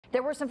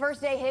There were some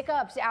first day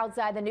hiccups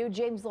outside the new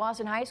James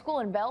Lawson High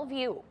School in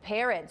Bellevue.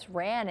 Parents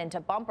ran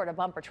into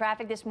bumper-to-bumper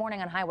traffic this morning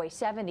on Highway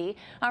 70.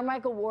 Our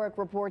Michael Warwick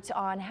reports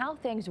on how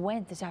things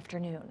went this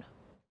afternoon.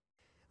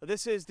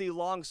 This is the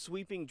long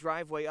sweeping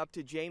driveway up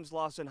to James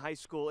Lawson High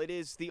School. It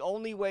is the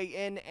only way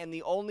in and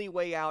the only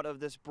way out of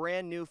this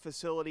brand new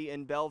facility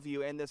in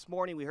Bellevue. And this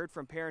morning we heard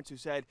from parents who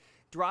said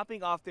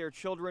dropping off their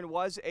children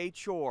was a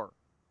chore.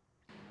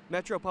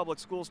 Metro Public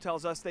Schools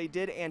tells us they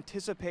did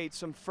anticipate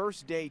some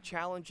first day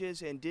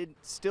challenges and did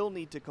still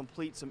need to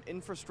complete some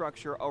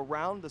infrastructure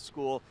around the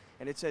school.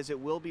 And it says it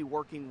will be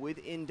working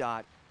with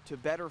INDOT to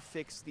better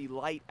fix the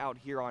light out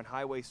here on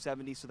Highway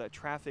 70 so that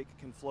traffic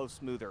can flow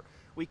smoother.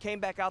 We came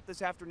back out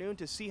this afternoon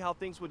to see how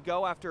things would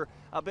go after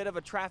a bit of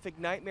a traffic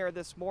nightmare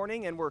this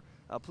morning, and we're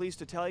pleased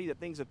to tell you that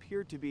things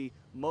appeared to be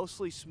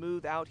mostly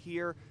smooth out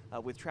here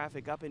with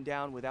traffic up and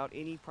down without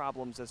any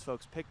problems as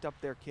folks picked up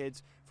their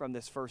kids from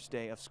this first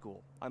day of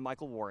school. I'm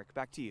Michael Warwick.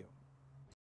 Back to you.